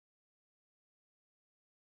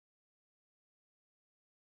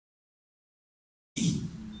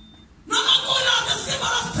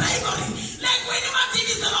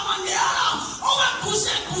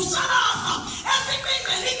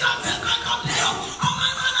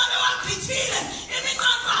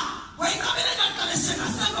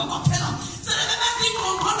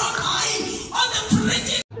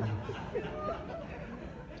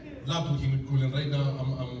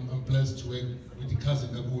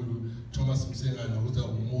Kulu, Thomas Msengana, who's the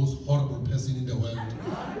most horrible person in the world.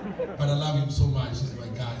 But I love him so much, he's my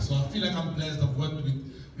guy. So I feel like I'm blessed. I've worked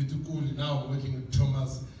with Kuli, now I'm working with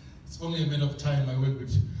Thomas. It's only a matter of time I work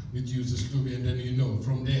with you, Slubi, and then you know,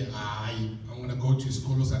 from there, I'm gonna go to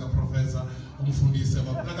school as a professor,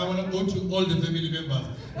 like I wanna go to all the family members,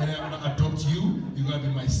 and I'm gonna adopt you, you're gonna be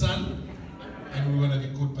my son, and we're gonna be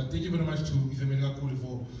good. But thank you very much to Ifemeka Kuli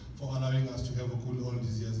for allowing us to have a Kuli all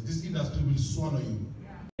these years. This industry will swallow you.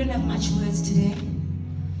 We don't have much words today.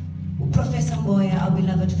 Professor Mboya, our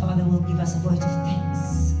beloved father, will give us a vote of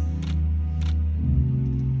thanks.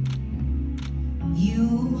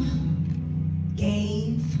 You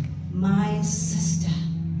gave my sister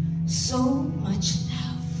so much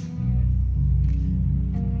love.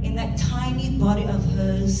 In that tiny body of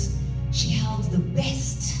hers, she held the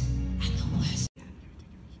best and the worst.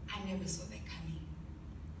 I never saw that coming.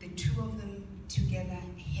 The two of them together,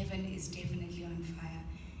 heaven is definitely on fire.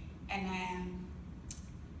 And I am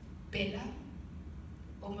Bella,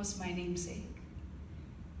 almost my namesake,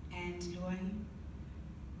 and Luan,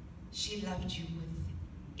 she loved you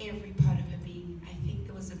with every part of her being. I think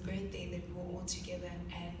there was a birthday that we were all together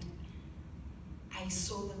and I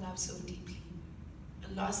saw the love so deeply.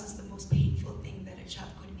 A loss is the most painful thing that a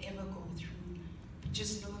child could ever go through. But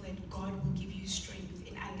just know that God will give you strength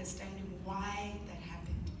in understanding why that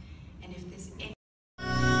happened. And if there's any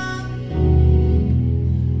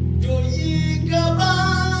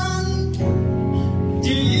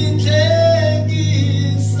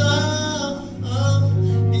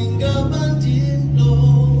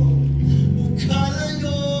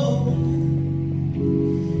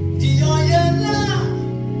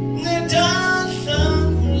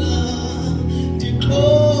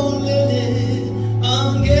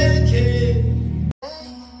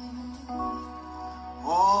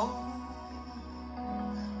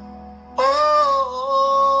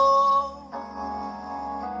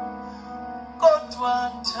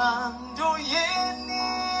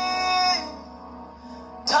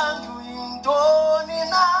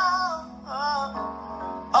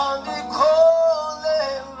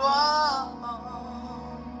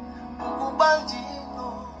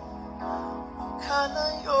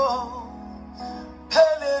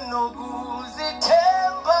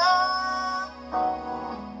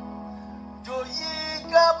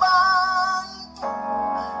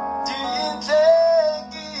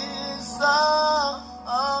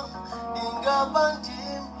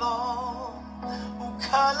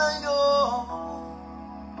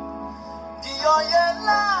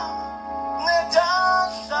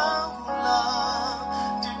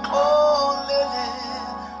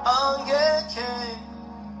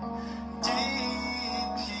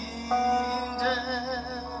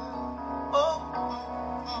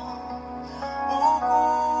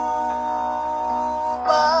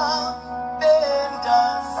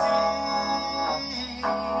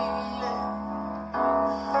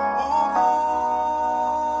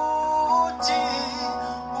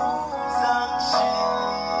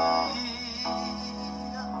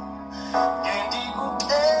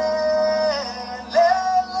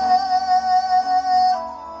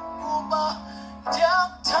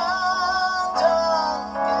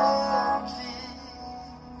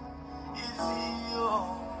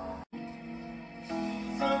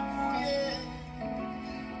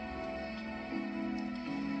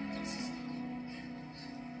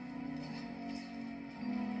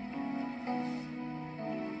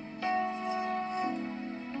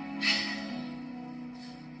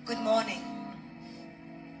Good morning.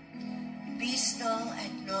 Be still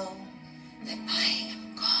and know that I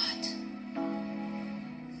am God.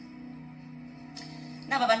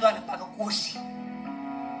 Naba bantwana baka kuhle.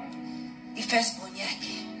 I-firstborn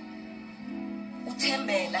yakhe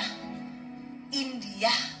uThembela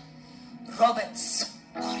India Roberts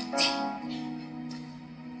Memorial.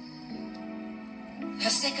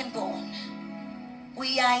 Her secondborn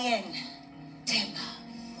Uyayen Themba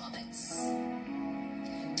Roberts.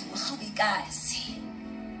 Guys,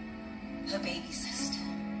 her baby sister.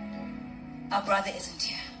 Our brother isn't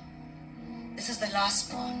here. This is the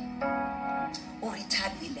last born.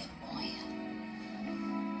 Urithabile Mboya.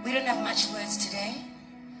 We don't have much words today.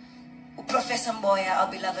 Professor Mboya,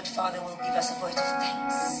 our beloved father, will give us a vote of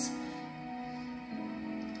thanks.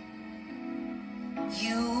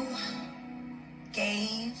 You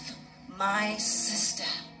gave my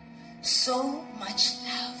sister so much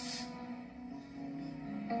love.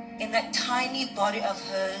 In that tiny body of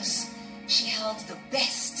hers, she held the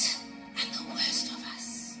best and the worst of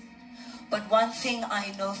us. But one thing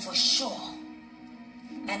I know for sure,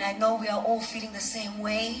 and I know we are all feeling the same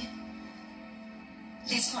way,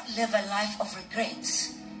 let's not live a life of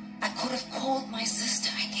regret, I could have called my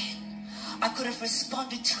sister again. I could have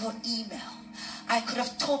responded to her email. I could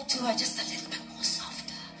have talked to her just a little bit more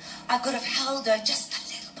softer. I could have held her just a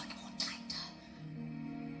little bit more tighter.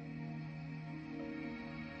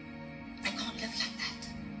 I can't live like that.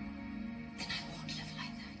 And I won't live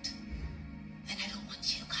like that. And I don't want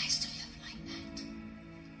you guys to live like that.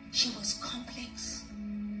 She was complex.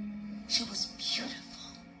 She was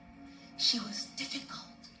beautiful. She was difficult.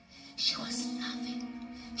 She was loving.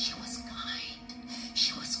 She was kind.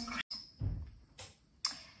 She was great.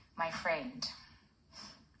 My friend,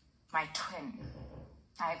 my twin,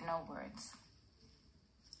 I have no words.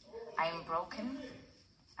 I am broken.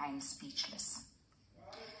 I am speechless.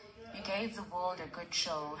 You gave the world a good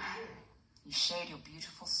show. You shared your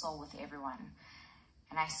beautiful soul with everyone.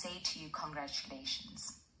 And I say to you,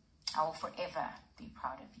 congratulations. I will forever be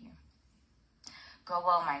proud of you. Go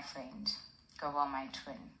well, my friend. Go well, my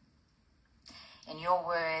twin. In your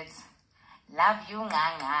words, love you, nga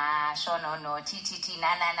nga, shono no, ti ti ti,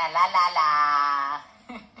 na na na, la la la.